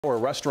Where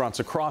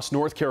restaurants across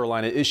North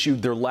Carolina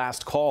issued their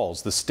last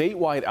calls. The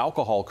statewide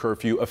alcohol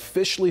curfew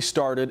officially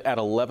started at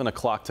 11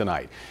 o'clock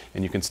tonight.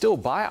 And you can still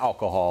buy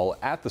alcohol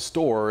at the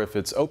store if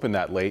it's open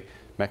that late.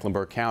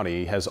 Mecklenburg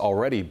County has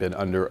already been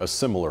under a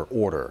similar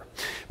order.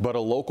 But a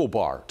local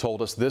bar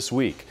told us this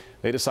week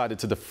they decided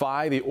to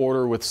defy the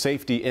order with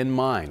safety in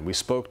mind. We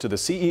spoke to the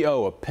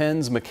CEO of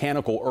Penn's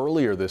Mechanical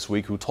earlier this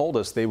week, who told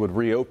us they would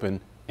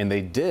reopen, and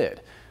they did.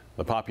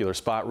 The popular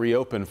spot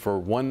reopened for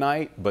one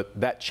night, but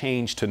that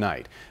changed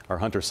tonight. Our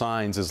Hunter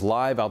Signs is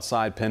live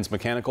outside Penn's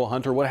Mechanical.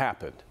 Hunter, what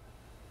happened?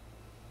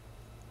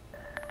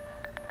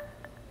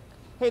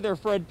 Hey there,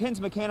 Fred.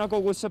 Penn's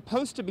Mechanical was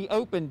supposed to be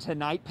open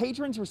tonight.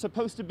 Patrons were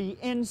supposed to be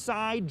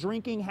inside,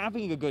 drinking,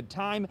 having a good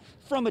time,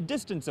 from a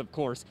distance, of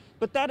course.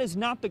 But that is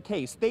not the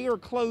case. They are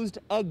closed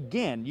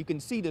again. You can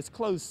see this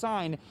closed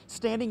sign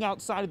standing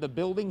outside of the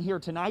building here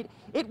tonight.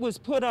 It was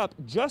put up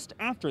just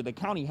after the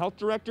county health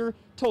director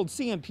told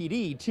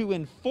CMPD to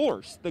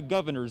enforce the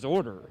governor's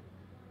order.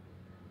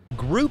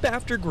 Group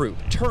after group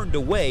turned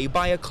away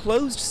by a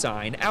closed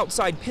sign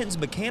outside Penn's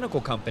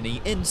Mechanical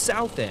Company in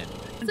South End.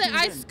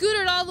 I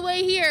scooted all the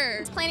way here. I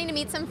was planning to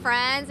meet some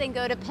friends and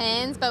go to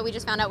Penn's, but we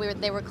just found out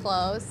they were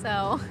closed,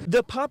 so.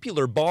 The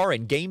popular bar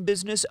and game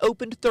business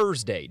opened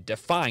Thursday,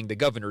 defying the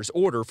governor's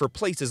order for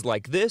places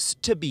like this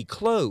to be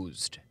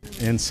closed.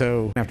 And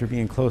so after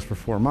being closed for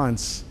 4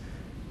 months,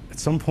 at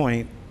some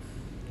point,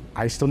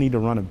 I still need to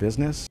run a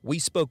business. We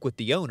spoke with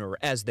the owner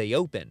as they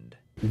opened.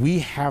 We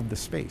have the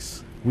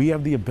space. We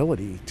have the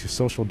ability to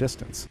social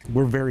distance.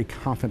 We're very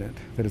confident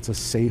that it's a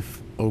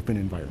safe, open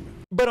environment.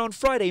 But on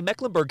Friday,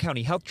 Mecklenburg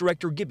County Health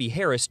Director Gibby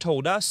Harris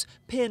told us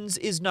Penn's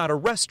is not a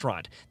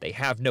restaurant. They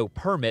have no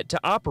permit to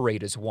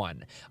operate as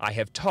one. I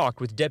have talked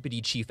with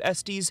Deputy Chief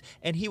Estes,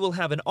 and he will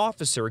have an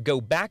officer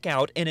go back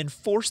out and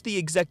enforce the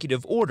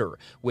executive order,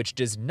 which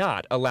does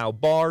not allow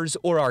bars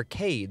or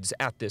arcades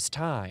at this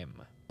time.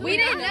 We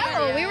didn't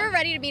know. We were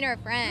ready to meet our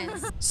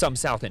friends. Some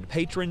South End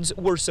patrons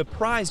were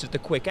surprised at the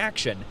quick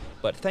action,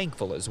 but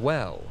thankful as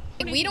well.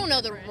 We don't know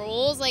the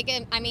rules.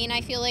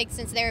 I feel like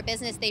since they're a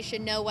business, they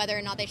should know whether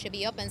or not they should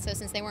be open. So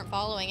since they weren't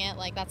following it,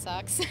 that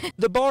sucks.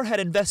 The bar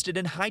had invested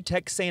in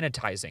high-tech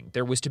sanitizing.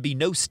 There was to be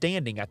no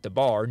standing at the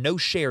bar, no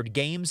shared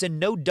games, and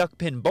no duck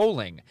pin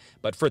bowling.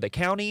 But for the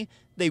county,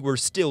 they were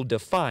still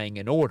defying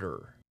an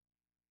order.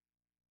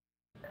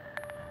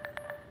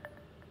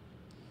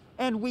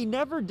 And we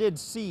never did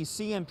see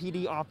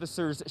CMPD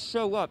officers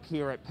show up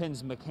here at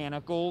Penn's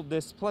Mechanical.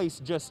 This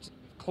place just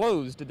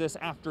closed this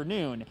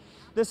afternoon.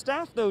 The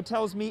staff, though,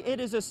 tells me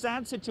it is a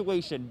sad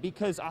situation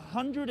because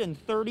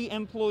 130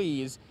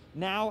 employees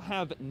now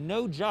have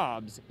no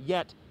jobs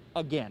yet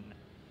again.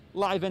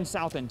 Live in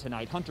South End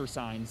tonight, Hunter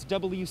Signs,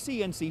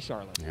 WCNC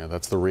Charlotte. Yeah,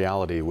 that's the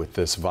reality with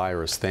this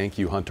virus. Thank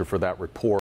you, Hunter, for that report.